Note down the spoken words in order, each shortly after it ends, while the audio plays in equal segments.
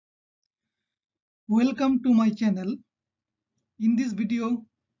Welcome to my channel. In this video,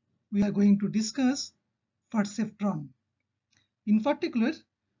 we are going to discuss Perceptron. In particular,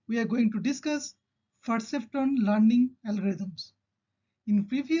 we are going to discuss Perceptron learning algorithms. In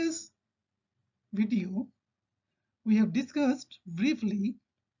previous video, we have discussed briefly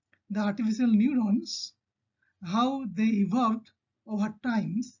the artificial neurons, how they evolved over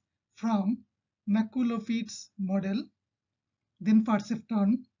times from McCulloch's model, then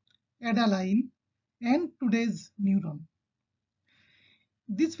Perceptron, DALL-E, and today's neuron.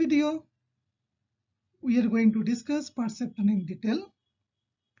 This video, we are going to discuss Perceptron in detail.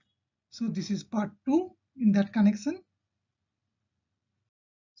 So this is part 2 in that connection.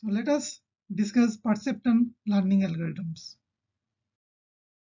 So let us discuss Perceptron learning algorithms.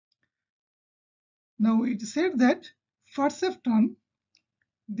 Now it said that Perceptron,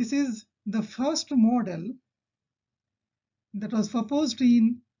 this is the first model that was proposed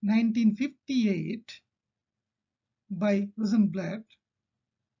in 1958 by Rosenblatt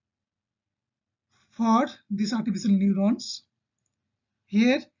for these artificial neurons.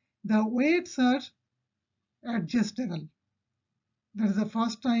 Here the weights are adjustable. That is the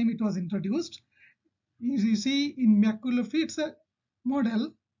first time it was introduced. You see in McCulloch's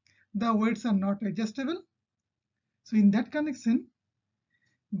model, the weights are not adjustable. So in that connection,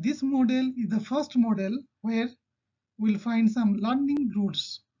 this model is the first model where we'll find some learning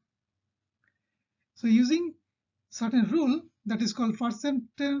rules. So using certain rule that is called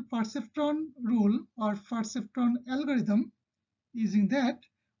Perceptron rule or Perceptron algorithm, using that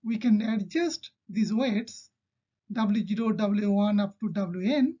we can adjust these weights W0, W1 up to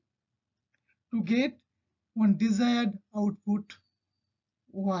Wn to get one desired output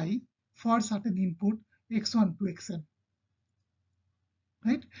Y for certain input x1 to xn.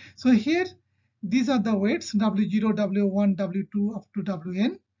 Right? So here these are the weights W0, W1, W2 up to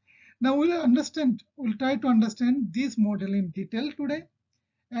Wn. Now we'll try to understand this model in detail today,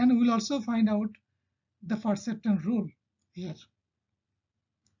 and we'll also find out the Perceptron rule here.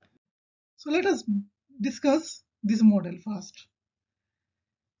 So let us discuss this model first.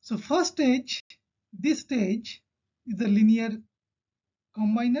 So first stage, this stage is the linear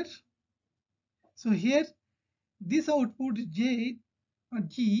combiner. So here this output J or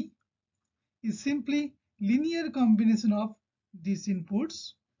G is simply linear combination of these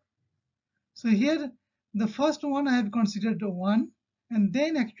inputs. So here the first one I have considered 1, and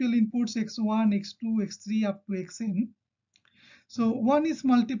then actual inputs x1, x2, x3 up to xn. So 1 is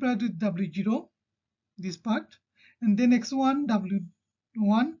multiplied with W0, this part, and then x1,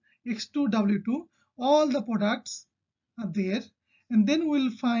 W1, x2, W2, all the products are there, and then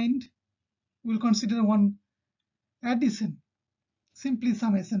we'll consider one addition, simply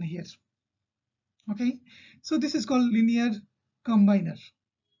summation here. Okay, so this is called linear combiner.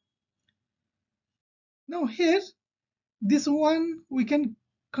 Now here, this one we can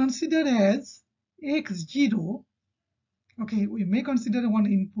consider as x0. Okay, we may consider one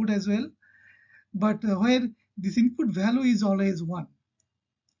input as well, but where this input value is always 1.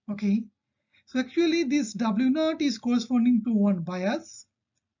 Okay, so actually this W0 is corresponding to one bias,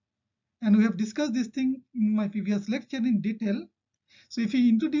 and we have discussed this thing in my previous lecture in detail. So if we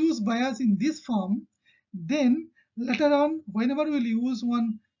introduce bias in this form, then later on whenever we'll use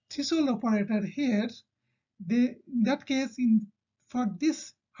one threshold operator here, in that case, for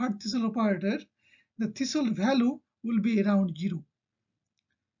this hard threshold operator, the threshold value will be around 0.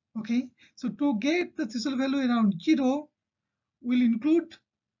 Okay, so to get the threshold value around 0, we'll include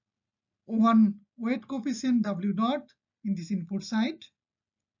one weight coefficient W0 in this input side.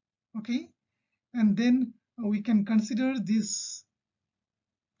 Okay, and then we can consider this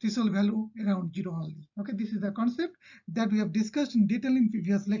threshold value around 0 only. Okay, this is the concept that we have discussed in detail in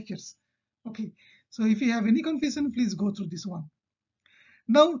previous lectures. Okay, so if you have any confusion, please go through this one.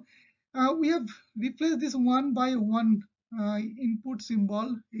 Now we have replaced this 1 by one input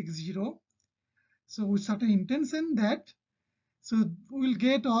symbol x0. So with certain intention that we will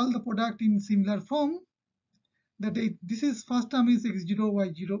get all the product in similar form. That this is first term is x0,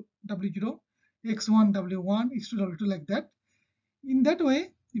 y0, w0, x1, w1, x2, w2, like that. In that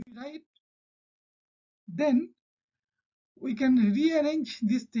way, if you write, then we can rearrange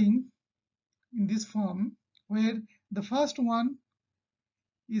this thing in this form where the first one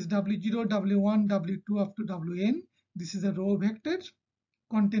is w0, w1, w2 up to wn. This is a row vector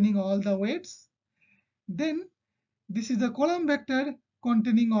containing all the weights. Then this is the column vector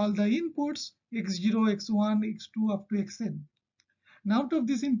containing all the inputs x0, x1, x2 up to xn. Now out of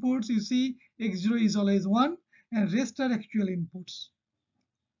these inputs, you see x0 is always 1 and rest are actual inputs.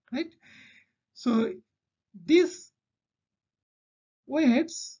 Right? So this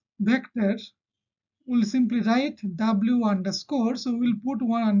weights vector we'll simply write W underscore. So we'll put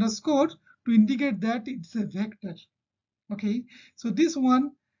one underscore to indicate that it's a vector. Okay, so this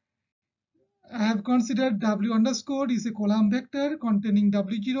one I have considered W underscore is a column vector containing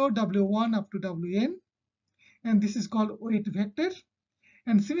W0, W1 up to Wn, and this is called weight vector.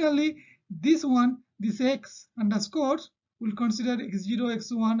 And similarly, this one, this X underscore, will consider X0,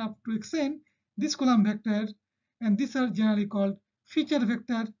 X1 up to Xn, this column vector, and these are generally called feature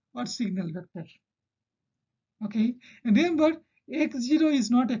vector or signal vector. Okay, and remember, X0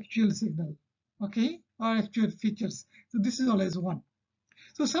 is not actual signal, okay, or actual features. So this is always 1.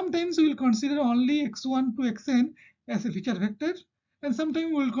 So sometimes we will consider only X1 to Xn as a feature vector, and sometimes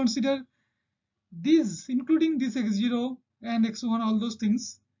we will consider these, including this X0 and X1, all those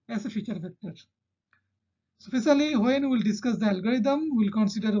things as a feature vector. So especially when we will discuss the algorithm, we will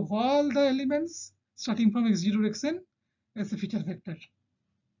consider all the elements starting from X0 to Xn as a feature vector.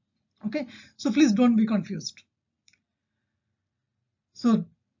 Okay, so please don't be confused. So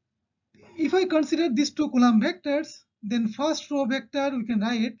if I consider these two column vectors, then first row vector we can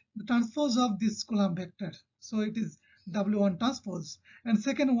write the transpose of this column vector. So it is W1 transpose, and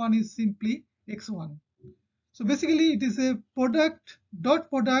second one is simply X1. So basically it is a product, dot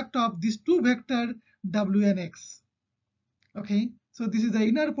product of these two vector W and X. Okay, so this is the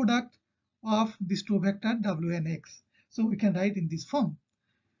inner product of these two vector W and X. So we can write in this form.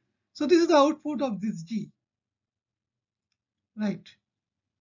 So this is the output of this G, right?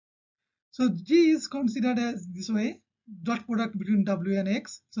 So G is considered as this way, dot product between W and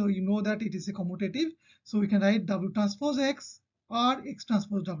X. So you know that it is a commutative. So we can write W transpose X or X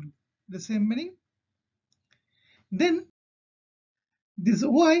transpose W, the same meaning. Then this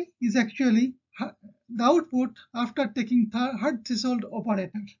Y is actually the output after taking hard threshold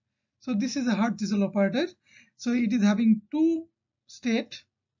operator. So this is a hard threshold operator. So it is having two state,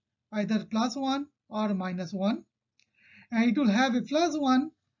 either +1 or -1. And it will have a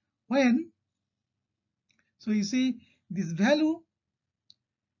 +1 when, so you see this value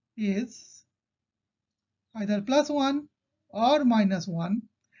is either +1 or -1,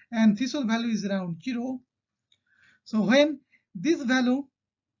 and threshold value is around 0. So when this value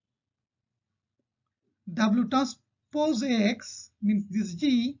W transpose X, means this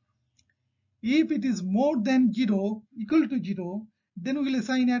G, if it is more than 0, equal to 0, then we will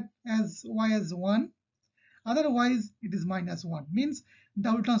assign it as Y as 1. Otherwise it is -1, means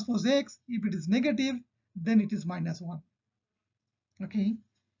W transpose X, if it is negative, then it is -1. Okay,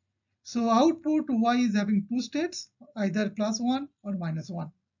 so output Y is having two states, either +1 or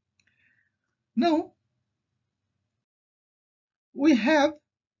 -1. Now we have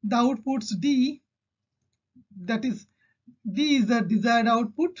the outputs D, that is D is the desired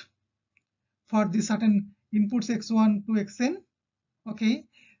output for the certain inputs X1 to Xn. Okay,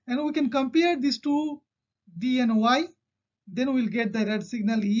 and we can compare these two D and Y, then we'll get the error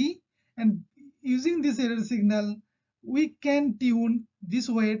signal E, and using this error signal we can tune these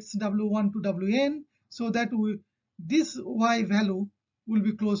weights W1 to Wn so that this Y value will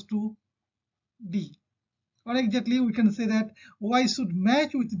be close to D, or exactly we can say that Y should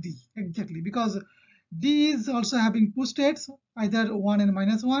match with D exactly, because D is also having two states, either 1 and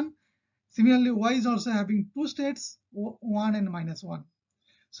 -1. Similarly, Y is also having two states, 1 and -1.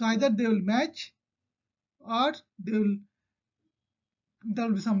 So either they will match or there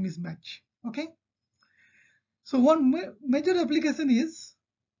will be some mismatch. Okay, so one major application is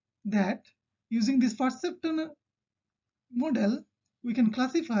that using this Perceptron model we can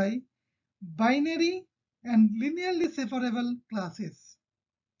classify binary and linearly separable classes.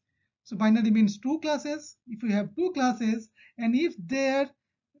 So binary means two classes. If we have two classes and if they are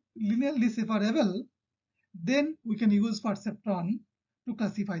linearly separable, then we can use Perceptron to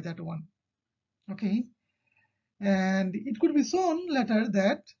classify that one. Okay, and it could be shown later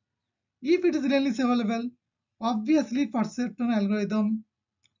that if it is linearly separable, obviously Perceptron algorithm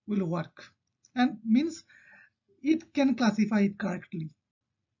will work, and means it can classify it correctly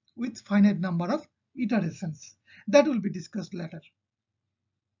with finite number of iterations. That will be discussed later.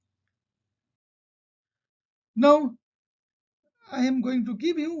 Now I am going to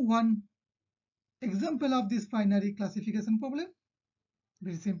give you one example of this binary classification problem.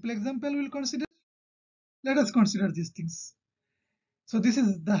 Very simple example we'll consider. Let us consider these things. So this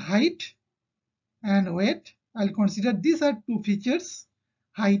is the height and weight. I'll consider these are two features,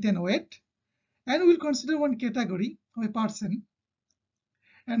 height and weight, and we'll consider one category of a person,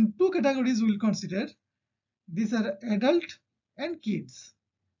 and two categories we'll consider. These are adult and kids.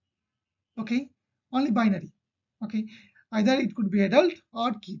 Okay, only binary. Okay, either it could be adult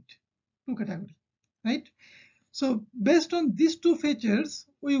or kid, two category, right? So based on these two features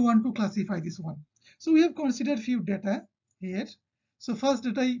we want to classify this one. So we have considered few data here. So first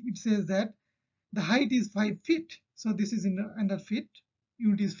data, it says that the height is 5 feet. So this is in under feet,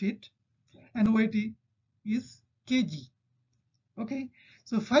 unit is feet, and weight is kg. Okay,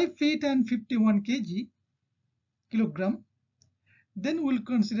 so 5 feet and 51 kilogram. Then we'll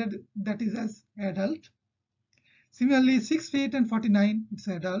consider that is as adult. Similarly, 6 feet and 49, it's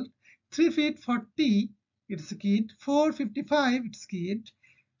adult. 3 feet 40, it's a kid. 455, it's kid.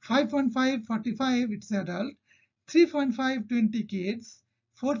 5.5 45, it's adult. 3.5 20 kids.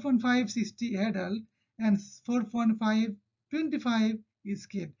 4.5 60 adult, and 4.5 25 is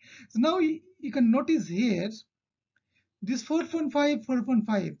kid. So now you can notice here this 4.5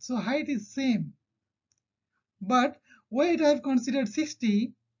 4.5. So height is same, but weight I have considered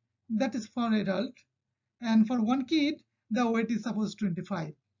 60. That is for adult, and for one kid the weight is suppose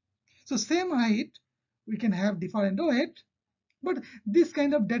 25. So same height, we can have different weight, but this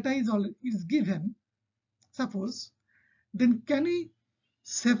kind of data is given. Suppose, then can we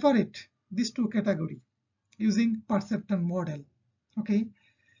separate these two categories using Perceptron model? Okay,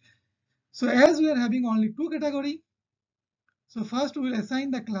 so as we are having only two category, so first we will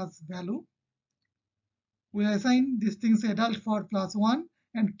assign the class value. We will assign these things adult for +1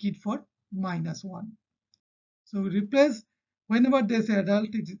 and kid for -1. So we replace whenever they say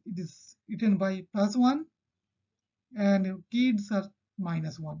adult, it is written by +1, and kids are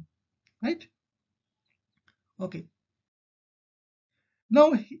 -1, right? Okay.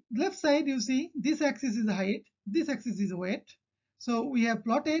 Now left side, you see this axis is height, this axis is weight. So we have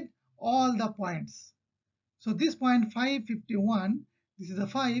plotted all the points. So this point 551, this is a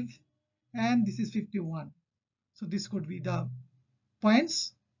 5, and this is 51. So this could be the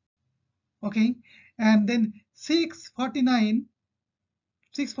points. Okay, and then 649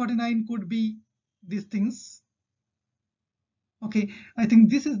 could be these things. Okay, I think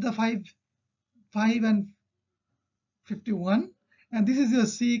this is the 5 and 51, and this is your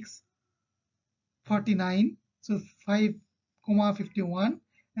 649. So 5 comma 51,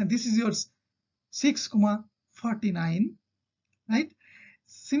 and this is your 6 comma 49, right?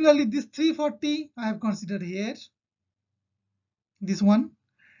 Similarly, this 340 I have considered here, this one,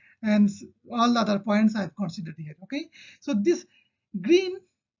 and all the other points I have considered here. Okay, so this green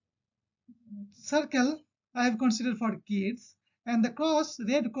circle I have considered for kids, and the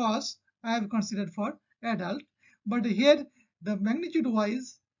red cross I have considered for adult. But here the magnitude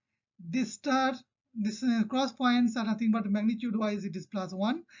wise, this star, this cross points are nothing but magnitude wise it is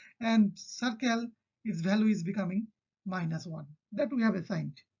 +1, and circle, its value is becoming -1. That we have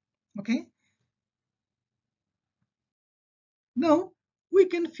assigned. Okay, now we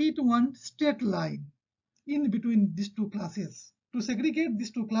can fit one straight line in between these two classes. To segregate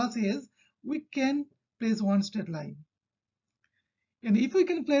these two classes, we can place one straight line. And if we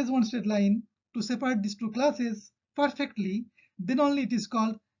can place one straight line to separate these two classes perfectly, then only it is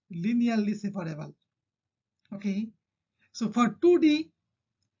called linearly separable. Okay, so for 2D,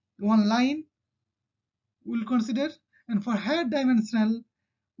 one line we'll consider, and for higher dimensional,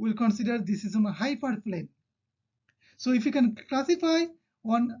 we'll consider this is on a hyperplane. So if you can classify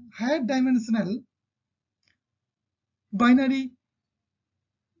one higher dimensional binary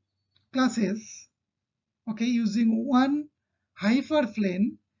classes, okay, using one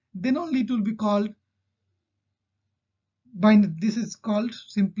hyperplane, then only it will be called this is called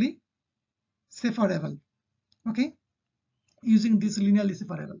simply separable. Okay, using this linearly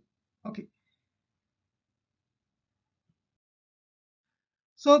separable. Okay,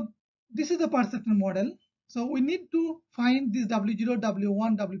 so this is the perceptron model. So we need to find this W0,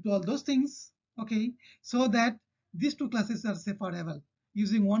 W1, W2, all those things. Okay, so that these two classes are separable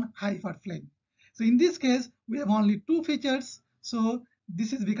using one hyperplane. So in this case, we have only two features. So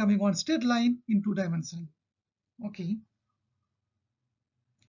this is becoming one straight line in 2 dimension. Okay.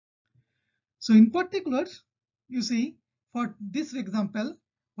 So in particular, you see, for this example,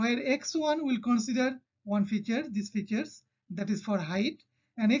 where x1 will consider one feature, these features, that is for height,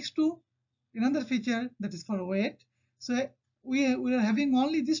 and x2 another feature that is for weight. So we are having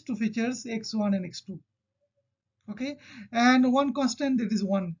only these two features, x1 and x2. Okay, and one constant, that is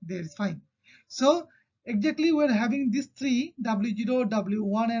 1, there is fine. So exactly we're having these three, w0,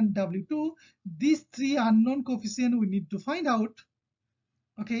 w1 and w2. These three unknown coefficient we need to find out.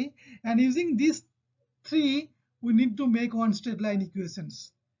 Okay, and using these three, we need to make one straight line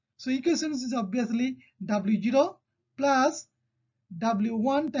equations. So equations is obviously w0 plus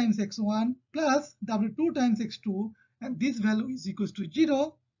w1 times x1 plus w2 times x2, and this value is equals to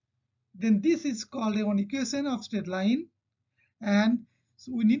 0. Then this is called one equation of straight line, and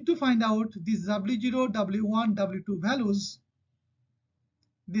so we need to find out these w0, w1, w2 values.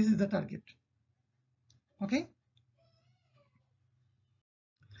 This is the target. Okay.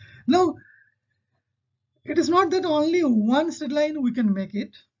 Now, it is not that only one straight line we can make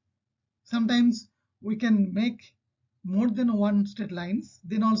it. Sometimes we can make more than one straight lines.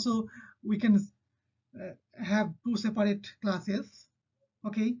 Then also we can have two separate classes.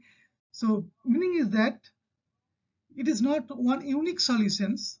 Okay. So meaning is that it is not one unique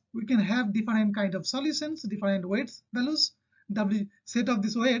solutions. We can have different kind of solutions, different weights values. W set of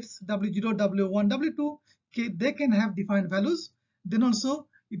these weights W0, W1, W2. Okay, they can have different values. Then also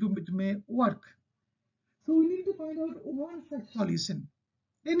it may work. So we need to find out one such solution,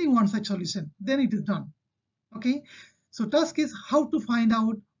 any one such solution. Then it is done. Okay. So task is how to find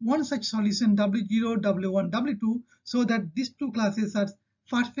out one such solution W0, W1, W2 so that these two classes are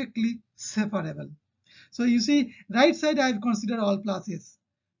perfectly separable. So you see, right side I have considered all classes.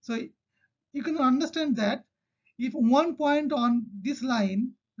 So you can understand that if one point on this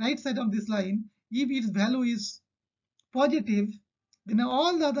line, right side of this line, if its value is positive, then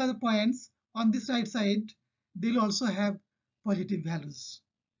all the other points on this right side, they'll also have positive values.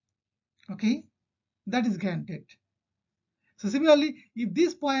 Okay, that is granted. So similarly, if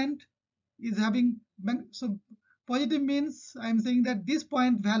this point is having, so positive means I'm saying that this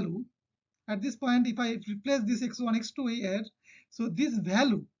point value, at this point, if I replace this x1, x2 here, so this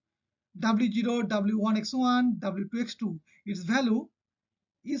value w0, w1, x1, w2, x2, its value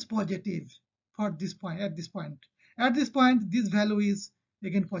is positive for this point, at this point. At this point, this value is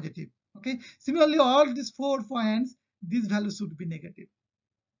again positive. Okay. Similarly, all these 4 points, this value should be negative.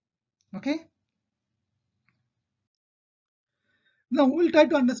 Okay. Now we'll try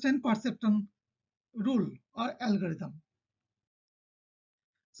to understand perceptron rule or algorithm.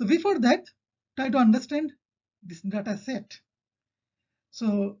 So before that, try to understand this data set.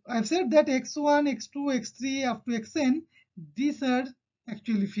 So I've said that x1, x2, x3 up to xn, these are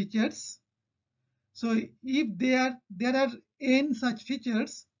actually features. So if there are n such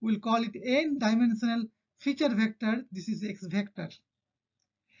features, we'll call it n dimensional feature vector. This is x vector.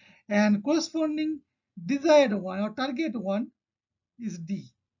 And corresponding desired one or target one is D.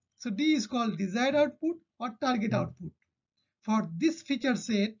 So D is called desired output or target output. For this feature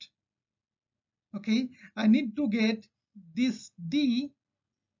set, okay, I need to get this D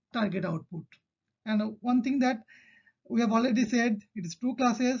target output. And one thing that we have already said, it is 2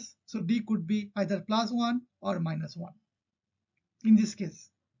 classes, so D could be either +1 or -1 in this case,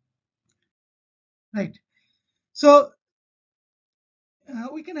 right? So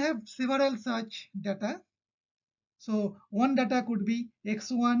we can have several such data. So one data could be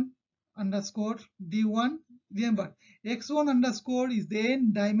x1 underscore d1. Remember, x1 underscore is the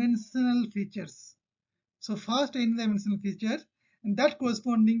n dimensional features. So first n dimensional feature and that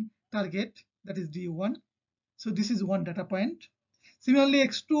corresponding target, that is d1. So this is one data point. Similarly,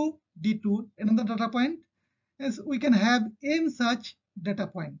 x2, d2, another data point. As we can have n such data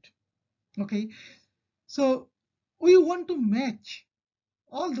point. Okay. So we want to match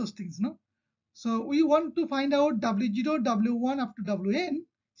all those things, no? So we want to find out W0, W1 up to Wn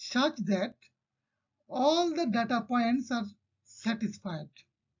such that all the data points are satisfied.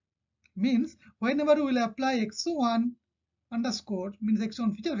 Means whenever we will apply x1 underscore, means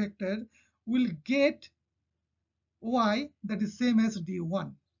x1 feature vector, we'll get y that is same as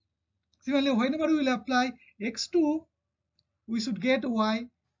d1. Similarly, whenever we will apply x2, we should get y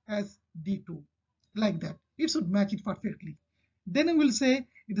as d2. Like that. It should match it perfectly. Then we will say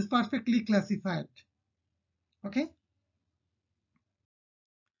it is perfectly classified. Okay.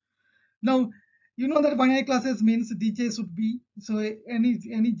 Now, you know that binary classes means dj should be, so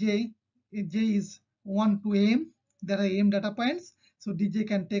any j, if j is 1 to m, there are m data points, so dj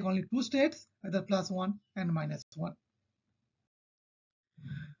can take only 2 states, either +1 and -1.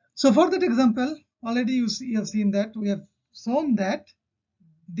 So for that example, already you have seen that we have shown that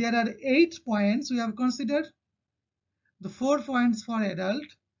there are 8 points. We have considered the 4 points for adult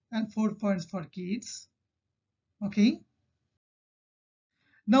and 4 points for kids. Okay.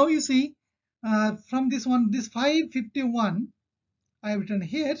 Now you see from this one, this 551 I have written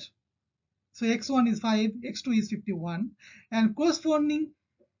here. So x1 is 5, x2 is 51, and corresponding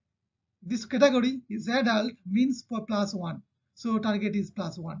this category is adult, means for +1. So target is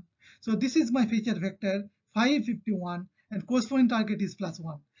 +1. So this is my feature vector 551 and corresponding target is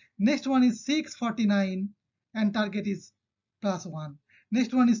 +1. Next one is 649 and target is +1.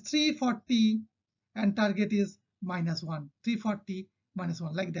 Next one is 340 and target is -1. 340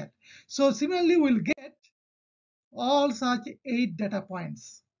 -1, like that. So similarly we'll get all such 8 data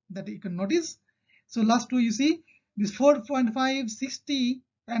points that you can notice. So last two you see this 4.5, 60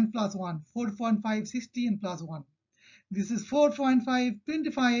 and +1, 4.5, 60 and +1. This is 4.5,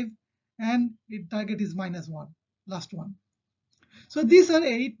 25 and its target is -1, last one. So these are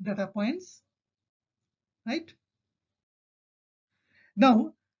 8 data points, right?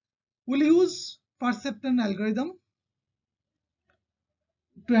 Now we'll use Perceptron algorithm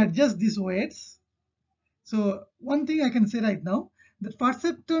to adjust these weights. So one thing I can say right now, the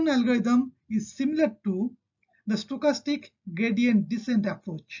Perceptron algorithm is similar to the stochastic gradient descent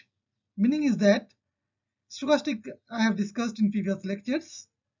approach. Meaning is that stochastic I have discussed in previous lectures.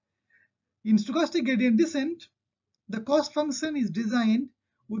 In stochastic gradient descent, the cost function is designed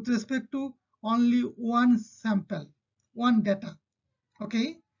with respect to only one sample, one data.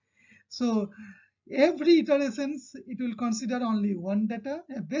 Okay, so every iterations it will consider only one data.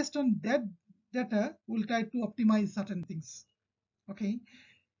 Based on that data, we'll try to optimize certain things. Okay,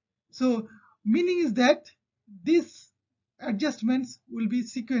 so meaning is that these adjustments will be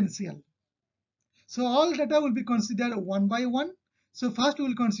sequential. So all data will be considered one by one. So first we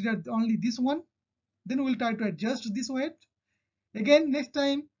will consider only this one, then we'll try to adjust this weight. Again, next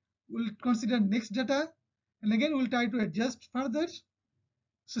time we'll consider next data, and again we'll try to adjust further.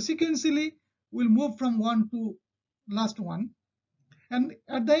 So sequentially we'll move from one to last one, and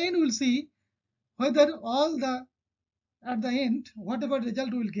at the end we'll see whether all the at the end whatever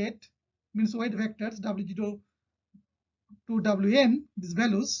result we'll get means weight vectors W0 to Wn, these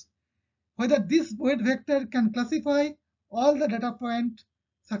values, whether this weight vector can classify all the data point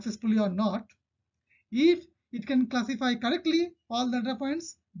successfully or not. If it can classify correctly all the data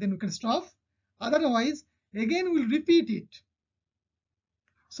points, then we can stop. Otherwise, again we'll repeat it.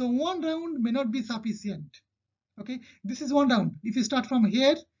 So one round may not be sufficient. Okay, this is one round. If you start from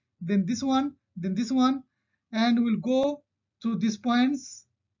here, then this one, and we'll go to these points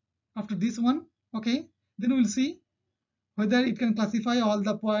after this one. Okay, then we'll see whether it can classify all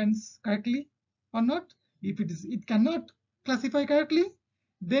the points correctly or not. If it cannot classify correctly,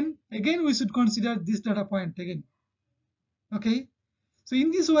 then again we should consider this data point again. Okay, so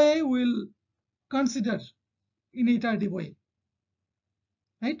in this way we'll consider in iterative way,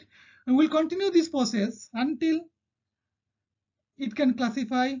 right? And we'll continue this process until it can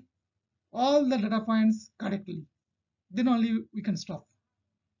classify all the data points correctly. Then only we can stop,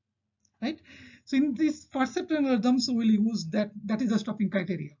 right? So in these perceptron algorithms we'll use that is the stopping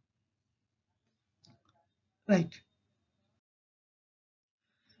criteria, right?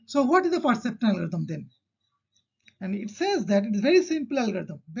 So what is the perceptron algorithm then? And it says that it is very simple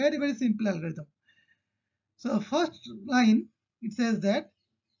algorithm, very simple algorithm. So first line, it says that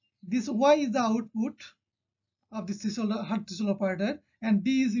this y is the output of this hard threshold operator, and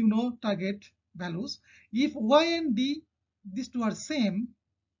d is target values. If y and d, these two are same,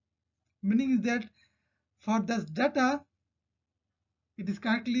 meaning is that for this data it is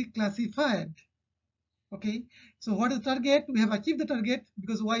correctly classified. Okay, so what is the target? We have achieved the target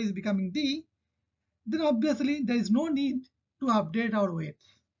because y is becoming d. Then obviously there is no need to update our weights.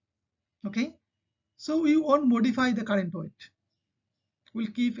 Okay, so we won't modify the current weight, we'll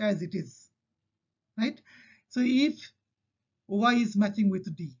keep as it is, right? So if y is matching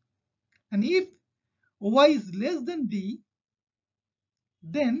with d, and if y is less than d,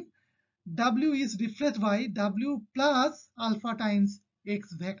 then w is replaced by w plus alpha times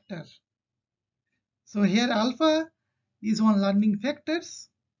x vector. So here alpha is one learning factors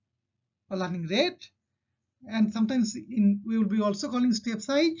or learning rate, and sometimes we will be also calling step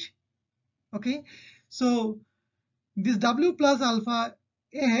size. Okay, so this w plus alpha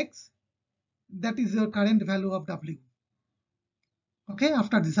x, that is your current value of w. Okay,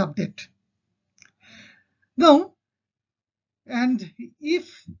 after this update. Now, and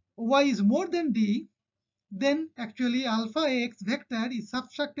if y is more than d, then actually alpha x vector is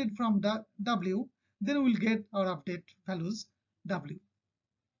subtracted from w, then we'll get our update values w.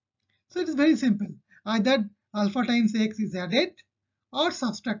 So it is very simple. Either alpha times x is added or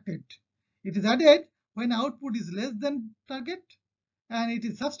subtracted. It is added when output is less than target, and it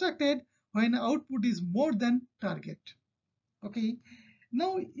is subtracted when output is more than target. Okay,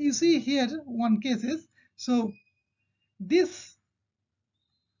 now you see here one case is, so this,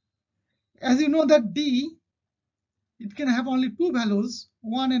 as you know that d, it can have only two values,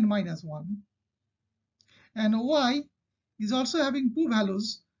 1 and -1, and y is also having two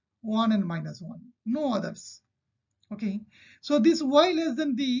values, 1 and -1, no others. Okay, so this y less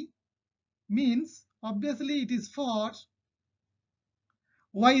than d means obviously it is for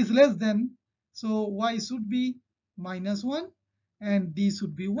y is less than, so y should be -1 and d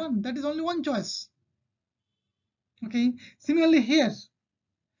should be 1. That is only one choice. Okay, similarly here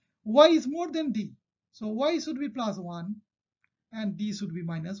y is more than d, so y should be +1 and d should be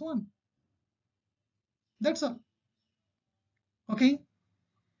 -1. That's all. Okay,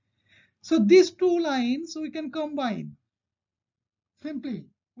 So these two lines we can combine simply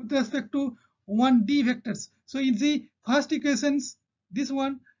with respect to 1D vectors. So in the first equations, this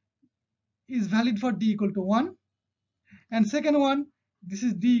one is valid for d equal to 1, and second one, this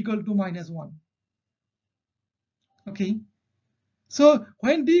is d equal to -1. Okay, so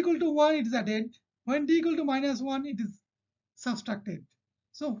when d equal to 1 it is added, when d equal to -1 it is subtracted.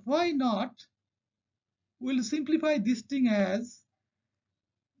 So why not we'll simplify this thing as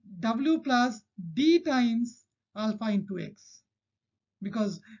w plus d times alpha into x,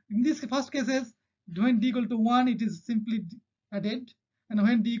 because in this first cases when d equal to 1 it is simply added, and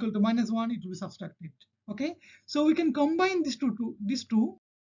when d equal to -1 it will be subtracted. Okay, so we can combine these two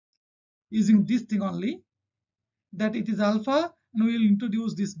using this thing only, that it is alpha, and we will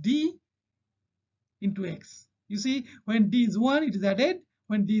introduce this d into x. You see, when d is 1 it is added,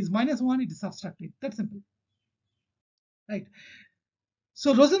 when d is -1 it is subtracted. That's simple, right?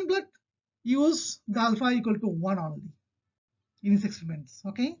 So Rosenblatt used the alpha equal to 1 only in his experiments.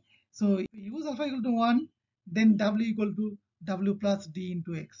 Okay, so if we use alpha equal to 1, then w equal to w plus d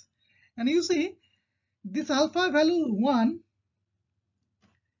into x. And you see, this alpha value 1,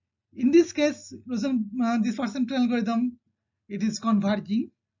 in this case, this perceptron algorithm, it is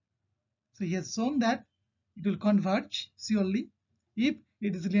converging. So he has shown that it will converge surely if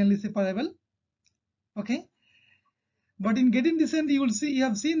it is linearly separable. Okay, but in gradient descent, you will see, you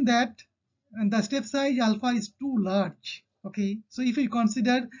have seen that the step size alpha is too large. Okay, so if you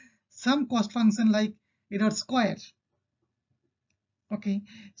consider some cost function like error square, okay,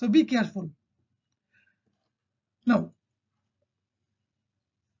 so be careful. Now,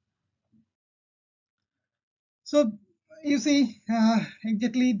 so you see,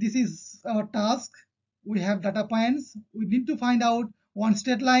 exactly this is our task. We have data points. We need to find out one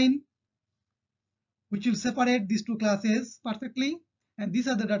straight line which will separate these two classes perfectly, and these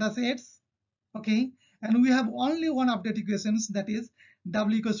are the data sets. Okay, and we have only one update equations, that is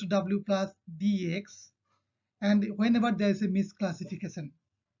w equals to w plus dx, and whenever there is a misclassification,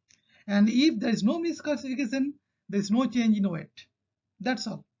 and if there is no misclassification, there is no change in weight. That's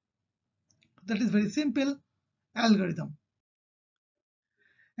all. That is very simple algorithm.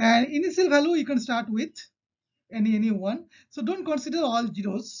 And initial value you can start with any one. So don't consider all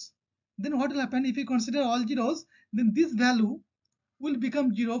zeros. Then what will happen if you consider all zeros? Then this value will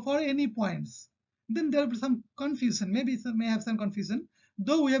become 0 for any points. Then there will be some confusion. Maybe it may have some confusion.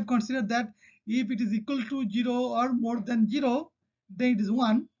 Though we have considered that if it is equal to 0 or more than 0, then it is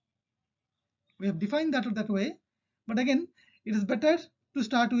 1. We have defined that way. But again, it is better to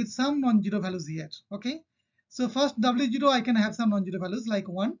start with some non-zero values here. Okay. So first W0 I can have some non-zero values like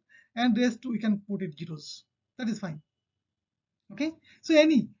 1, and rest we can put it zeros. That is fine. Okay. So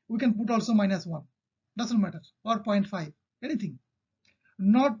any we can put also -1. Doesn't matter. Or 0.5. Anything.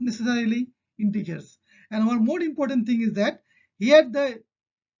 Not necessarily integers. And one more important thing is that here the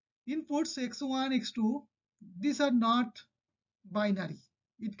inputs x1, x2, these are not binary.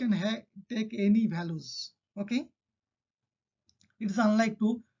 It can take any values. Okay, it is unlike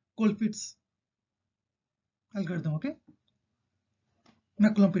to Colpitts algorithm. Okay,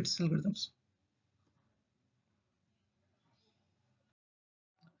 McCollum-Pitts algorithms.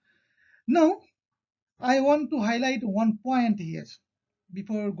 Now I want to highlight one point here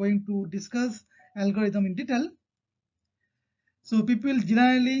before going to discuss algorithm in detail. So people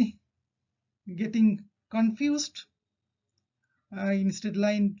generally getting confused in straight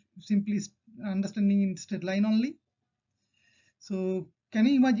line, simply understanding in straight line only. So can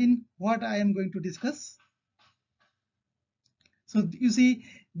you imagine what I am going to discuss? So you see,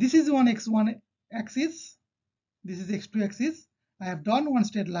 this is one x1 axis, this is x2 axis. I have drawn one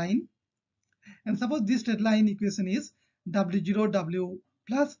straight line, and suppose this straight line equation is w0 w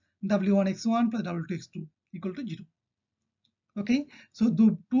plus w1 x1 plus w2 x2 equal to 0. Okay, so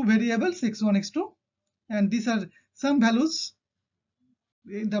the two variables x1 x2, and these are some values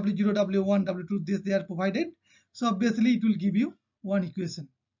w0 w1 w2, this they are provided. So obviously it will give you one equation.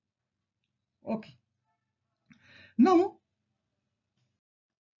 Okay, now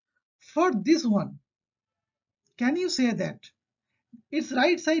for this one, can you say that its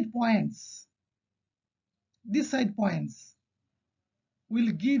right side points, this side points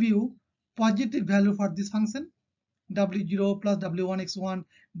will give you positive value for this function w0 plus w1 x1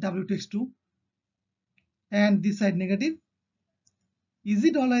 w2 x2, and this side negative? Is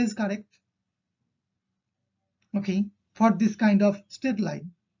it always correct? Okay, for this kind of straight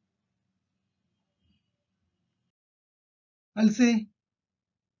line, I'll say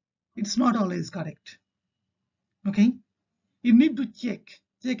it's not always correct. Okay, you need to check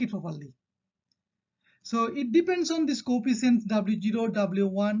it properly. So it depends on these coefficients W0,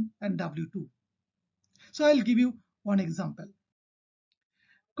 W1 and W2. So I'll give you one example.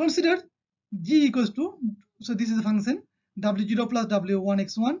 Consider G equals to, so this is the function W0 plus W1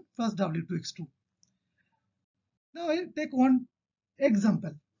 x1 plus W2 x2. Now I'll take one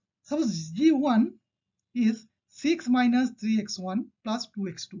example. Suppose G1 is 6 minus 3x1 plus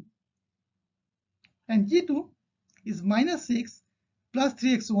 2x2 and G2 is minus 6 plus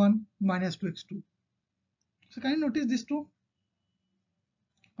 3x1 minus 2x2. So can you notice these two?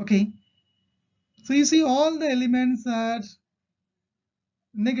 Okay. So you see all the elements are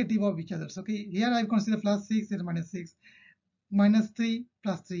negative of each other. Okay. Here I've considered plus 6, here minus 6, minus 3,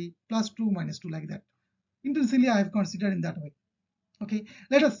 plus 3, plus 2, minus 2, like that. Intentionally I have considered in that way. Okay.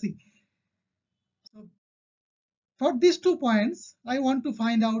 Let us see. So for these 2 points, I want to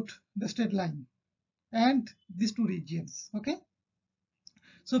find out the straight line and these 2 regions. Okay.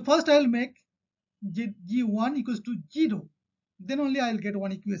 So first I will make G1 equals to 0. Then only I will get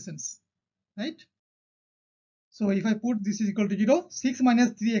one equations. Right. So if I put this is equal to 0, 6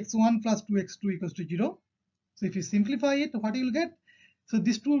 minus 3x1 plus 2x2 equals to 0. So if you simplify it, what you will get? So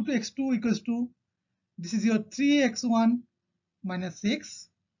this 2 to x2 equals to, this is your 3x1 minus 6.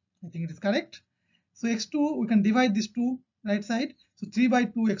 I think it is correct. So x2, we can divide this 2 right side. So 3 by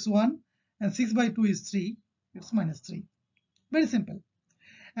 2 x1 and 6 by 2 is 3. It's minus 3. Very simple.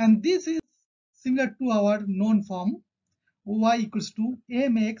 And this is similar to our known form y equals to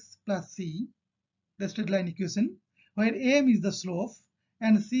mx plus c, the straight line equation, where m is the slope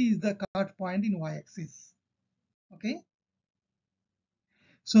and c is the cut point in y-axis. Okay.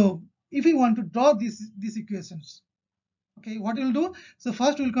 So if we want to draw these equations, okay, what we'll do? So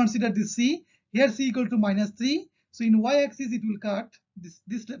first we'll consider this c. Here c equal to minus 3. So in y-axis it will cut,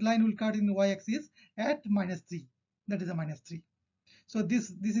 this line will cut in the y-axis at minus 3. That is a minus 3. So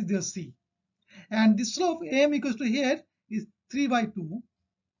this is the c. And the slope m equals to here is 3 by 2.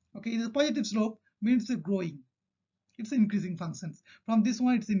 Okay, it is a positive slope, means it's growing. It's increasing functions. From this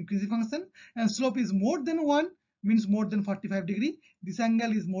one, it's increasing function, and slope is more than 1, means more than 45 degree. This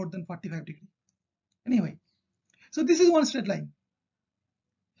angle is more than 45 degree. Anyway, so this is one straight line.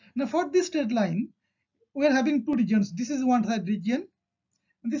 Now for this straight line, we are having 2 regions. This is one side region,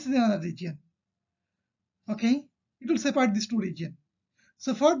 and this is another region. Okay, it will separate these 2 regions.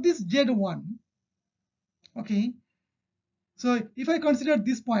 So for this Z1, okay, so if I consider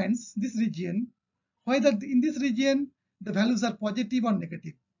these points, this region, whether in this region the values are positive or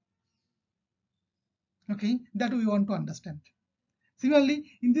negative. Okay, that we want to understand. Similarly,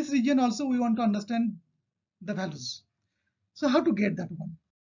 in this region also we want to understand the values. So how to get that one?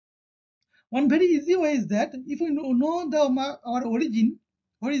 One very easy way is that if we know our origin,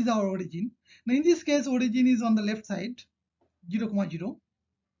 what is our origin? Now in this case, origin is on the left side, 0, 0.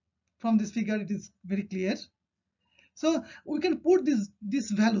 From this figure, it is very clear. So we can put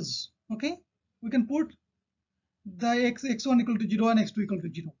these values. Okay, we can put the x1 equal to 0 and x2 equal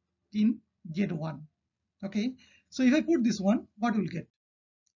to 0 in Z1. Okay, so if I put this one, what will get?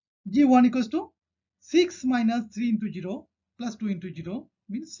 G1 equals to 6 minus 3 into 0 plus 2 into 0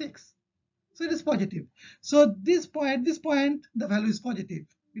 means 6. So it is positive. So this point, the value is positive.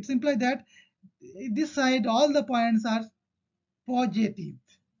 It implies that this side, all the points are positive.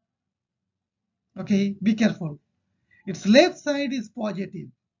 Okay, be careful. Its left side is positive.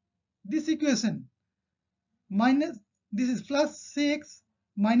 This equation, minus, this is plus 6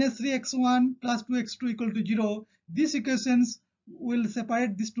 minus 3x1 plus 2x2 equal to 0. These equations will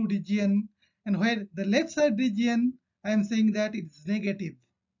separate these 2 regions, and where the left side region, I am saying that it's negative.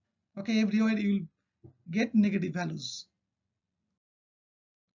 Okay, everywhere you will get negative values.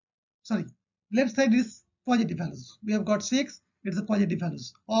 Sorry, left side is positive values. We have got 6, it's a positive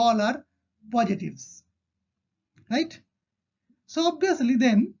values. All are positives. Right? So obviously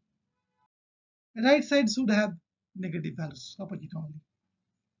then, right side should have negative values, opposite only.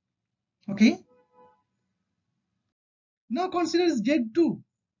 Okay? Now consider Z2,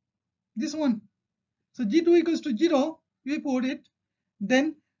 this one. So G2 equals to 0, we put it,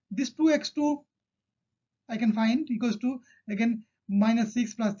 then this 2x2 I can find equals to, again, minus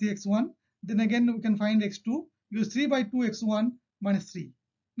 6 plus 3x1. Then again we can find x2 equals 3 by 2x1 minus 3.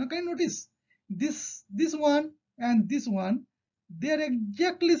 Now can you notice this one and this one, they are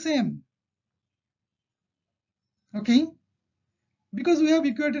exactly same. Okay, because we have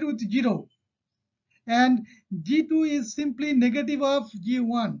equated with 0, and G2 is simply negative of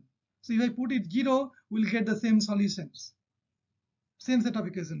G1. So if I put it 0, we'll get the same solutions, same set of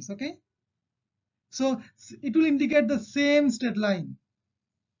equations. Okay, so it will indicate the same straight line.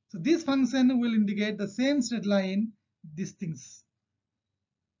 So this function will indicate the same straight line, these things,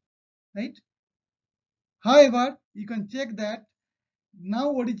 right? However, you can check that now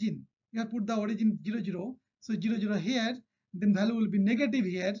origin, you have put the origin 0, 0. So 0, 0 here, then value will be negative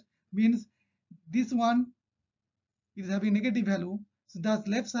here, means this one is having negative value. So thus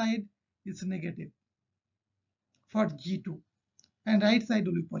left side is negative for G2 and right side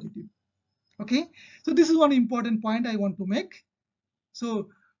will be positive. Okay, so this is one important point I want to make. So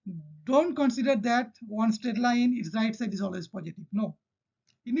don't consider that one straight line, its right side is always positive. No,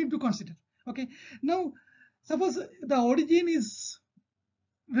 you need to consider. Okay, now suppose the origin is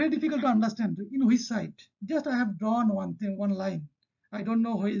very difficult to understand in which side. Just I have drawn one thing, one line. I don't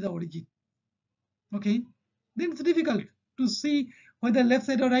know where is the origin. Okay, then it's difficult to see whether left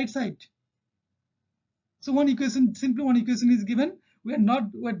side or right side. So one equation, simply one equation is given.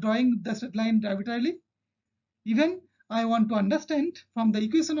 We're drawing the straight line arbitrarily. Even I want to understand from the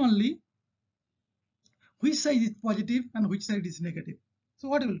equation only which side is positive and which side is negative. So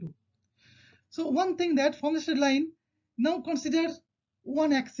what I will do? So one thing that from the straight line, now consider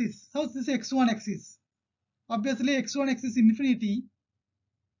one axis. How is this x1 axis? Obviously x1 axis infinity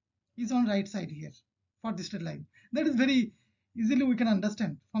is on right side here for this straight line. That is very easily we can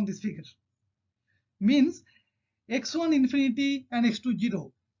understand from this figure. Means x1 infinity and x2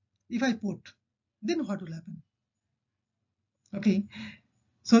 0. If I put, then what will happen? Okay,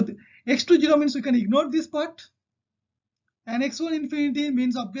 so x2 0 means we can ignore this part, and x1 infinity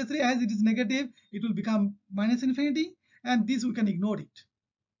means obviously as it is negative, it will become minus infinity, and this we can ignore it.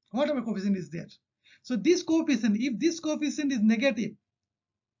 Whatever coefficient is there. So this coefficient, if this coefficient is negative,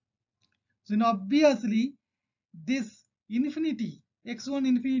 so then obviously this infinity, x1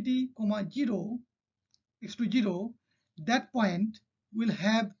 infinity, comma 0, x2 0, that point will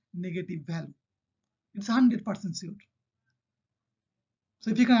have negative value. It's 100% sure. So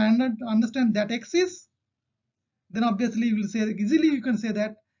if you can understand that axis, then obviously you will say easily you can say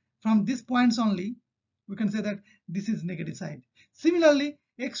that from these points only we can say that this is negative side. Similarly,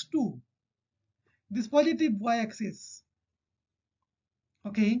 x2, this positive y-axis,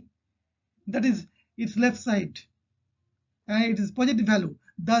 okay, that is its left side, and it is positive value,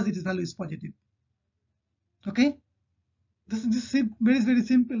 thus its value is positive. Okay, this is very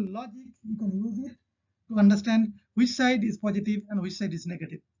simple logic. You can use it to understand which side is positive and which side is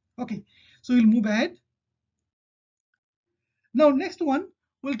negative. Okay, so we'll move ahead. Now next one,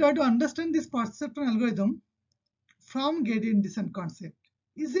 we'll try to understand this perceptron algorithm from gradient descent concept.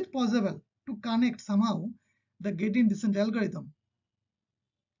 Is it possible to connect somehow the gradient descent algorithm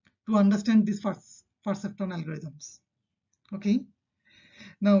to understand these perceptron algorithms? Okay,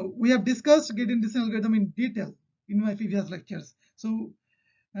 now we have discussed gradient descent algorithm in detail in my previous lectures. So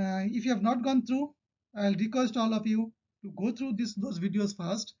if you have not gone through, I'll request all of you to go through those videos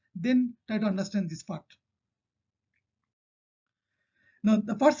first, then try to understand this part. Now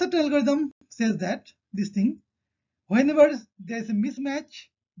the perceptron algorithm says that this thing, whenever there is a mismatch,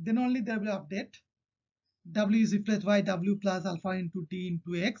 then only there will be update. W is replaced by W plus alpha into T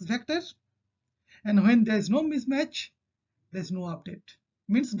into X vector. And when there is no mismatch, there is no update.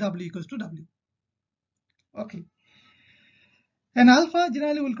 Means W equals to W. Okay. And alpha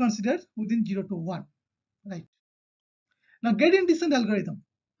generally will consider within 0 to 1. Right. Now gradient descent algorithm.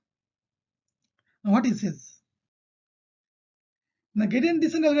 Now what it says? Now gradient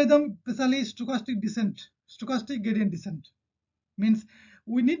descent algorithm, especially stochastic gradient descent, means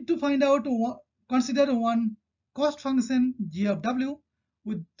we need to find out, consider one cost function g of w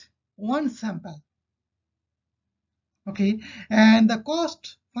with one sample. Okay, and the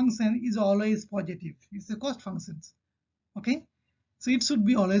cost function is always positive. It's a cost function. Okay, so it should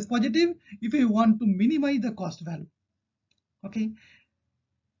be always positive if we want to minimize the cost value. Okay,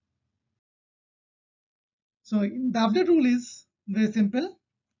 so the update rule is very simple.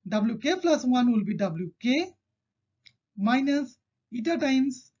 Wk plus 1 will be wk minus eta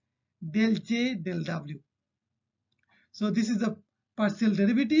times del j del w. So this is the partial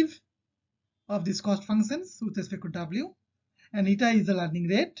derivative of these cost functions with respect to w, and eta is the learning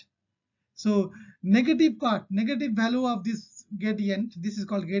rate. So negative part, negative value of this gradient, this is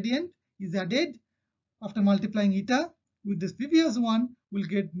called gradient, is added after multiplying eta with this previous one, will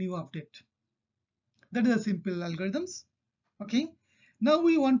get new update. That is a simple algorithms. Okay, now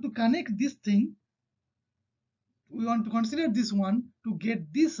we want to connect this thing, we want to consider this one to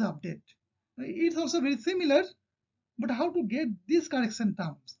get this update. It's also very similar, but how to get these correction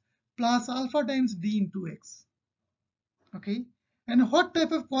terms plus alpha times d into x. Okay, and what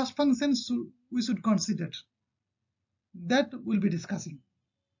type of cost functions we should consider, that we'll be discussing.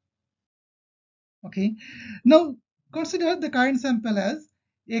 Okay, now consider the current sample as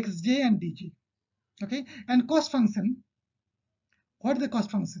xj and dj. Okay, and cost function, what are the cost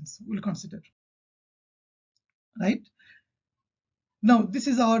functions we'll consider? right? Now this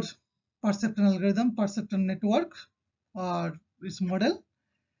is our perceptron algorithm, perceptron network, or its model.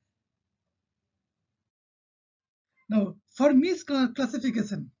 Now for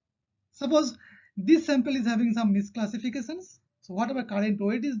misclassification, suppose this sample is having some misclassifications. So whatever current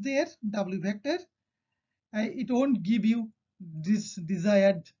weight is there, W vector, it won't give you this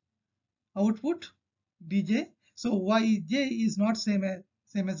desired output dj. So yj is not same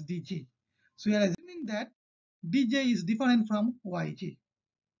as dj. So we are assuming that dj is different from yj.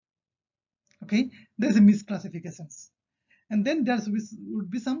 Okay, there's a misclassifications, and then there would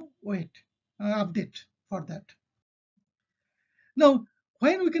be some weight update for that. Now,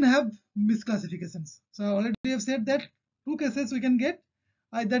 when we can have misclassifications? So I already have said that two cases we can get,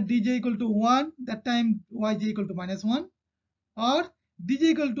 either dj equal to 1, that time yj equal to -1, or dj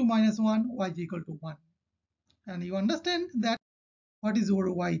equal to -1, yj equal to 1. And you understand that what is our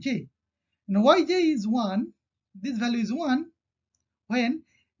yj? Now yj is 1, this value is 1 when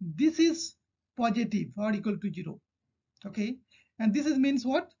this is positive or equal to 0. Okay, and this is means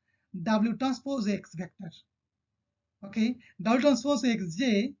what? W transpose x vector. Okay, W transpose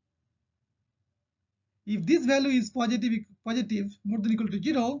xj, if this value is positive more than equal to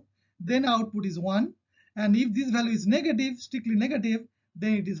 0, then output is 1, and if this value is negative, strictly negative,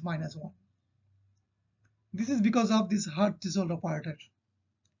 then it is -1. This is because of this hard threshold operator,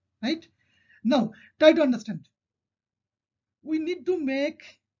 right? Now try to understand. We need to make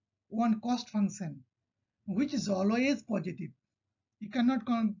one cost function which is always positive. You cannot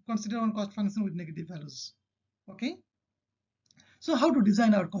consider one cost function with negative values. Okay, so how to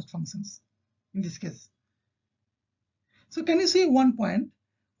design our cost functions in this case? So can you see one point,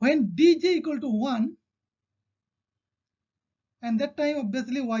 when dj equal to 1, and that time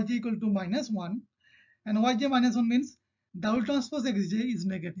obviously yj equal to -1, and yj -1 means double transpose xj is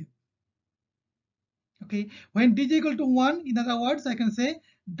negative. Okay, when dj equal to 1, in other words, I can say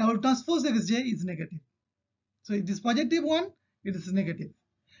double transpose xj is negative. So it is positive 1, it is negative.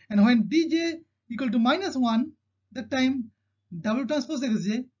 And when dj equal to -1, that time double transpose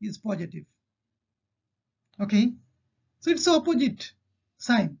xj is positive. Okay, so it's opposite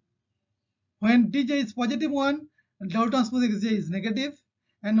sign. When dj is positive 1, double transpose xj is negative,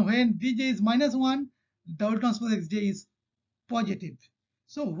 and when dj is -1, double transpose xj is positive.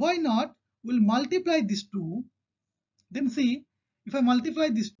 So why not we'll multiply these two, then see, if I multiply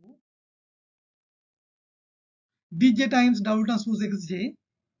these two, dj times double transpose xj,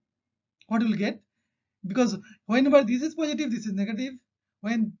 what we'll get? Because whenever this is positive, this is negative.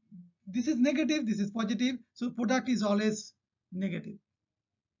 When this is negative, this is positive. So product is always negative.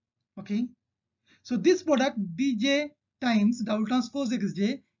 Okay. So this product dj times double transpose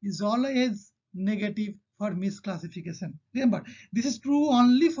xj is always negative for misclassification. Remember, this is true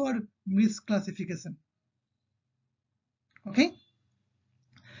only for misclassification. Okay.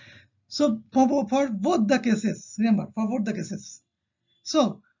 So for both the cases, remember, for both the cases.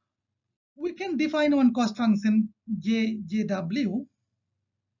 So we can define one cost function jw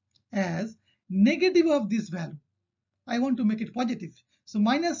as negative of this value. I want to make it positive. So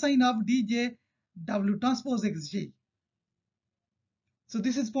minus sign of dj w transpose xj. So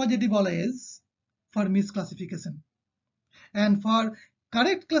this is positive always for misclassification. And for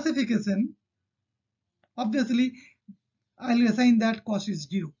correct classification, obviously, I will assign that cost is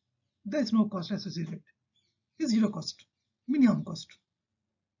 0. There is no cost associated. It's 0 cost, minimum cost.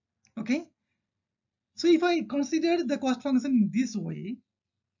 Okay. So if I consider the cost function in this way,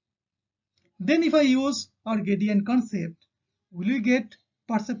 then if I use our gradient concept, will we get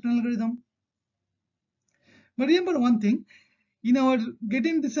perceptron algorithm? But remember one thing, in our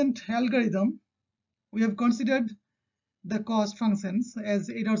gradient descent algorithm, we have considered the cost functions as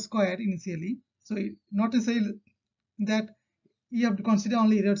error square initially. So not to say that you have to consider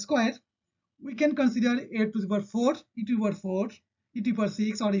only error square. We can consider a to the power 4, e to the power 4, e to the power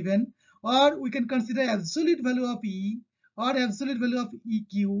 6, or we can consider absolute value of e or absolute value of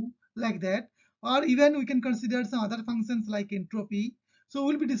eq, like that, or even we can consider some other functions like entropy. So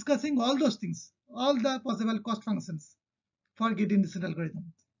we'll be discussing all those things, all the possible cost functions for gradient descent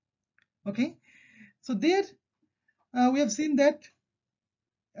algorithm. Okay, so there we have seen that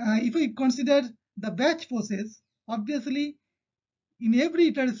if we consider the batch process, obviously in every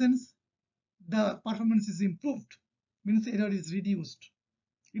iterations the performance is improved, means error is reduced.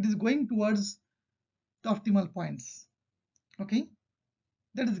 It is going towards the optimal points. Okay,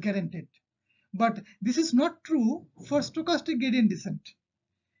 that is guaranteed. But this is not true for stochastic gradient descent.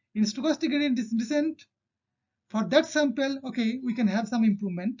 In stochastic gradient descent, for that sample, okay, we can have some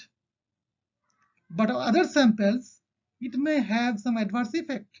improvement. But other samples, it may have some adverse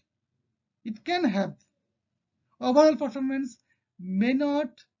effect. It can have. overall performance may not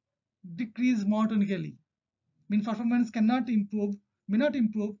decrease monotonically. Means performance may not improve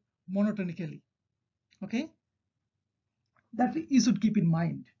monotonically. Okay, that you should keep in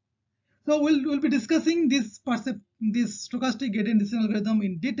mind. So we'll be discussing this stochastic gradient descent algorithm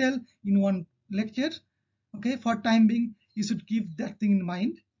in detail in one lecture. Okay, for time being, you should keep that thing in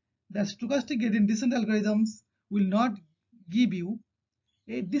mind. The stochastic gradient descent algorithms will not give you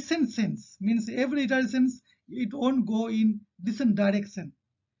a descent sense, means every iterations it won't go in descent direction.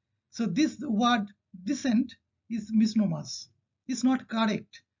 So this word descent is misnomers. It's not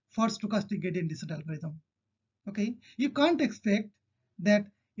correct for stochastic gradient descent algorithm. Okay, you can't expect that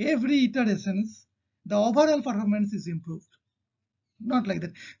every iterations the overall performance is improved. Not like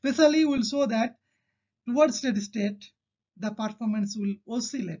that. Especially will show that towards steady state the performance will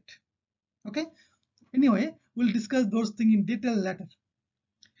oscillate. Okay, anyway, we'll discuss those things in detail later.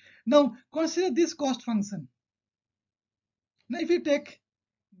 Now consider this cost function. Now if you take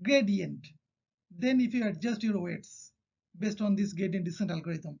gradient, then if you adjust your weights based on this gradient descent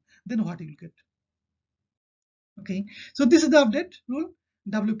algorithm, then what you will get? Okay, so this is the update rule.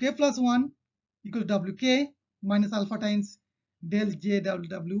 Wk plus 1 equals Wk minus alpha times del J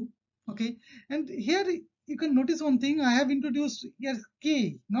W. Okay, and here you can notice one thing. I have introduced here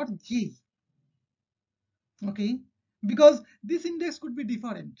K, not J. Okay, because this index could be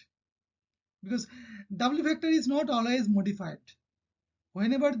different, because W vector is not always modified.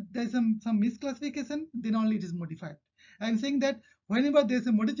 Whenever there is some misclassification, then only it is modified. I am saying that whenever there is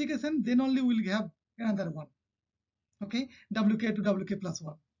a modification, then only we will have another one. Okay, Wk to Wk plus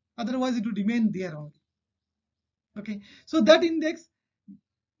 1. Otherwise, it will remain there only. Okay, so that index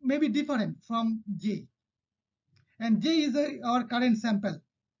may be different from J. And J is our current sample.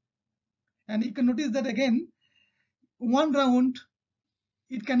 And you can notice that again, one round,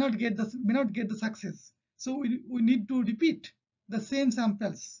 it may not get the success. So we need to repeat the same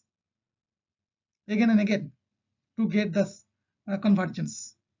samples again and again to get the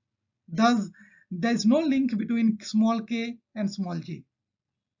convergence. Thus, there is no link between small k and small j.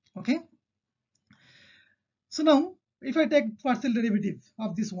 Okay. So now, if I take partial derivative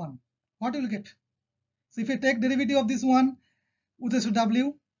of this one, what will get? So if I take derivative of this one with respect to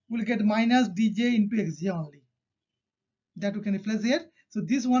w, we'll get minus dj into xj only. That we can replace here. So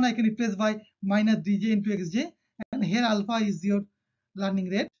this one I can replace by minus dj into xj, and here alpha is your learning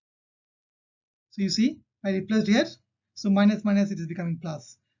rate. So you see, I replaced here. So minus minus it is becoming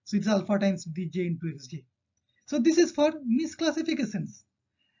plus. So it's alpha times dj into xj. So this is for misclassifications.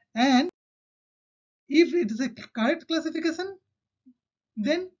 And if it is a correct classification,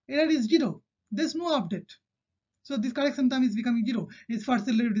 then error is 0. There's no update. So this correction time is becoming 0. Its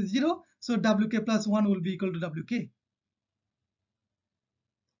partial derivative is 0. So wk plus 1 will be equal to wk.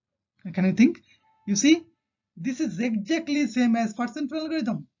 Can you think? You see, this is exactly same as Perceptron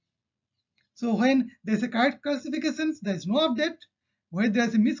algorithm. So when there is a correct classifications, there is no update. When there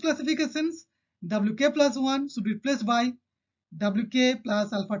is a misclassifications, wk plus 1 should be replaced by wk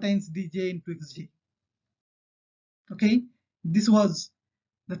plus alpha times dj into xj. Okay, this was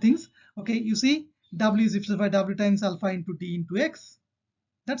the things. Okay, you see, w is replaced by w times alpha into d into x.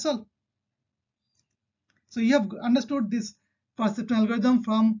 That's all. So you have understood this Perceptron algorithm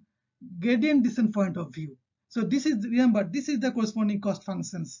from gradient descent point of view. So this is, remember, this is the corresponding cost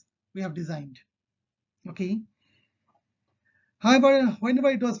functions we have designed. Okay. However, whenever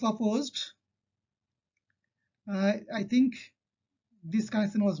it was proposed, I think this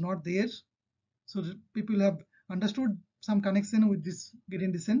connection was not there. So people have understood some connection with this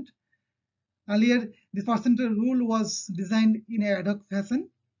gradient descent. Earlier, this percentage rule was designed in a ad hoc fashion.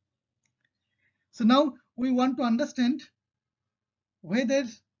 So now we want to understand whether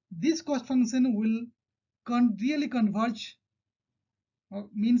this cost function will really converge, or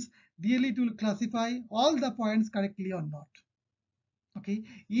means really it will classify all the points correctly or not. Okay,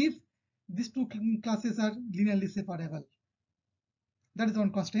 if these two classes are linearly separable, that is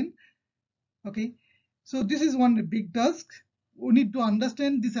one constraint. Okay, so this is one big task. We need to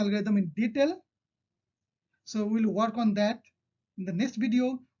understand this algorithm in detail. So we'll work on that. In the next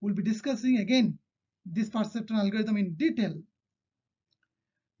video, we'll be discussing again this Perceptron algorithm in detail.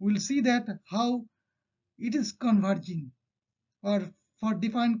 We'll see that how it is converging, or for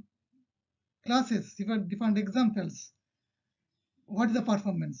different classes, different examples, what is the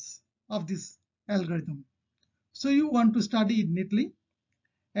performance of this algorithm. So you want to study it neatly,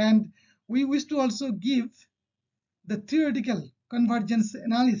 and we wish to also give the theoretical convergence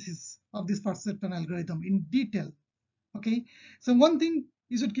analysis of this Perceptron algorithm in detail. Okay, so one thing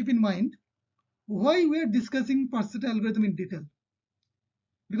you should keep in mind, why we are discussing Perceptron algorithm in detail,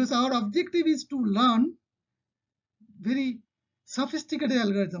 because our objective is to learn very sophisticated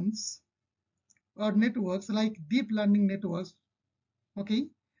algorithms or networks like deep learning networks, okay,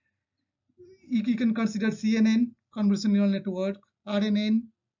 you can consider CNN, convolutional neural network, RNN,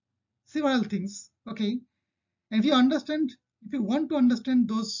 several things, okay. And if you want to understand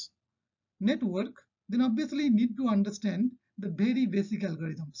those network, then obviously you need to understand the very basic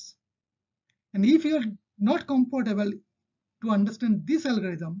algorithms. And if you are not comfortable to understand this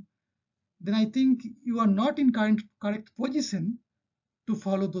algorithm, then I think you are not in correct position to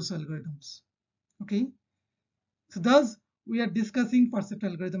follow those algorithms. Okay. So thus we are discussing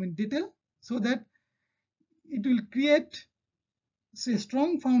perceptron algorithm in detail so that it will create a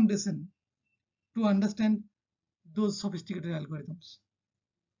strong foundation to understand those sophisticated algorithms.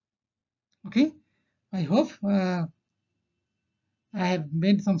 Okay. I hope I have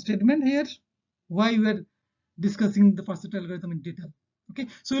made some statement here why we are discussing the perceptron algorithm in detail. Okay.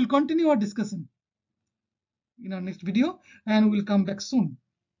 So we'll continue our discussion in our next video and we'll come back soon.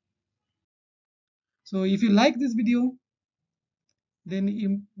 So if you like this video, then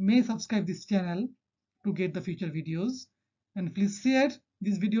you may subscribe this channel to get the future videos, and please share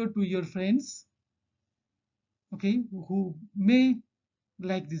this video to your friends, okay, who may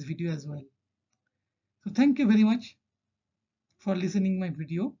like this video as well. So thank you very much for listening my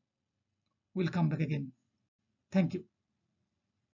video. We'll come back again. Thank you.